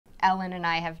Ellen and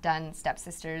I have done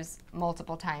Stepsisters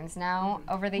multiple times now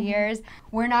over the years.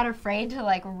 We're not afraid to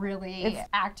like really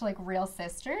act like real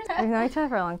sisters. We've known each other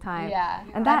for a long time. Yeah,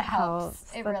 and that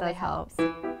helps. It that really does helps.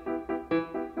 help.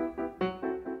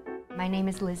 My name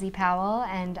is Lizzy Powell,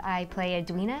 and I play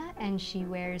Edwina, and she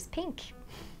wears pink.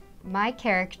 My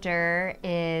character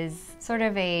is sort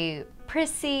of a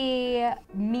prissy,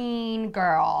 mean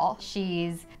girl.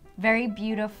 She's very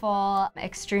beautiful,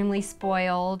 extremely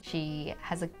spoiled. She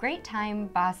has a great time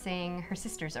bossing her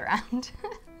sisters around.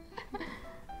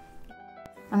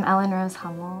 I'm Ellen Rose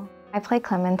Hummel. I play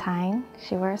Clementine.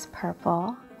 She wears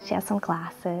purple. She has some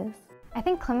glasses. I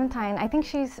think Clementine,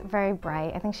 she's very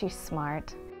bright. I think she's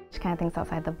smart. She kind of thinks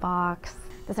outside the box,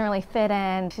 doesn't really fit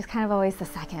in. She's kind of always the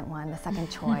second one, the second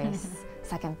choice,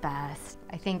 second best.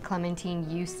 I think Clementine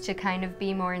used to kind of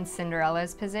be more in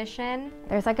Cinderella's position.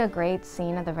 There's like a great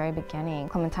scene at the very beginning.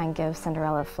 Clementine gives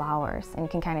Cinderella flowers, and you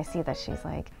can kind of see that she's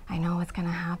like, I know what's gonna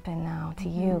happen now to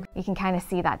you. You can kind of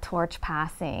see that torch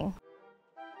passing.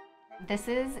 This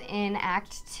is in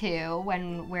Act 2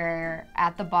 when we're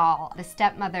at the ball. The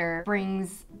stepmother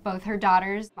brings both her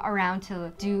daughters around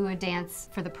to do a dance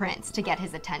for the prince to get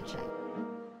his attention.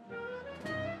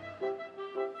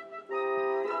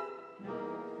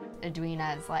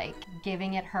 Edwina is like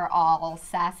giving it her all,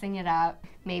 sassing it up.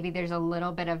 Maybe there's a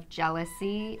little bit of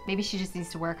jealousy. Maybe she just needs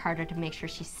to work harder to make sure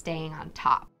she's staying on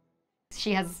top.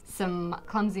 She has some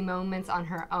clumsy moments on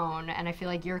her own, and I feel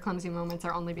like your clumsy moments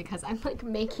are only because I'm like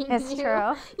making you. It's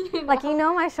true. You know? Like, you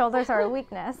know my shoulders are a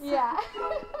weakness. Yeah.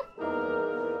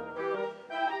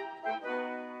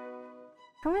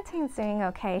 Clementine's doing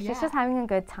okay. She's Yeah. just having a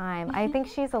good time. I think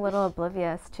she's a little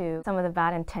oblivious to some of the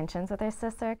bad intentions with her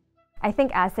sister. I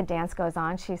think as the dance goes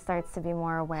on, she starts to be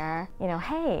more aware, you know,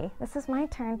 hey, this is my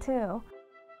turn too.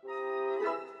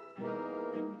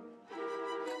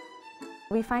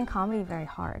 We find comedy very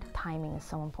hard. Timing is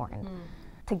so important.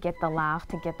 To get the laugh,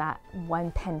 to get that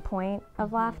one pinpoint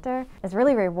of laughter is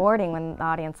really rewarding when the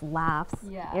audience laughs.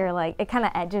 Yeah. You're like, it kind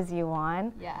of edges you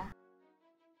on. Yeah.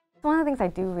 One of the things I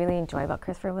do really enjoy about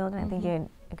Christopher Wheeldon, I think you'd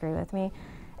agree with me,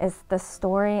 is the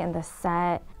story and the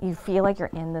set. You feel like you're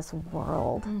in this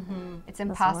world. It's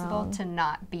impossible to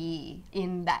not be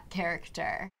in that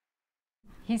character.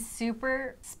 He's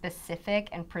super specific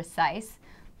and precise,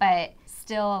 but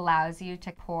still allows you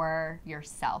to pour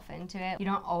yourself into it. You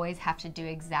don't always have to do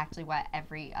exactly what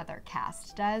every other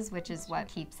cast does, which is what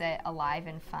keeps it alive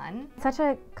and fun. Such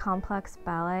a complex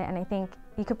ballet, and I think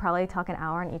you could probably talk an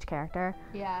hour on each character.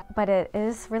 Yeah. But it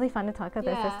is really fun to talk with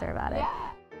your sister about it. Yeah.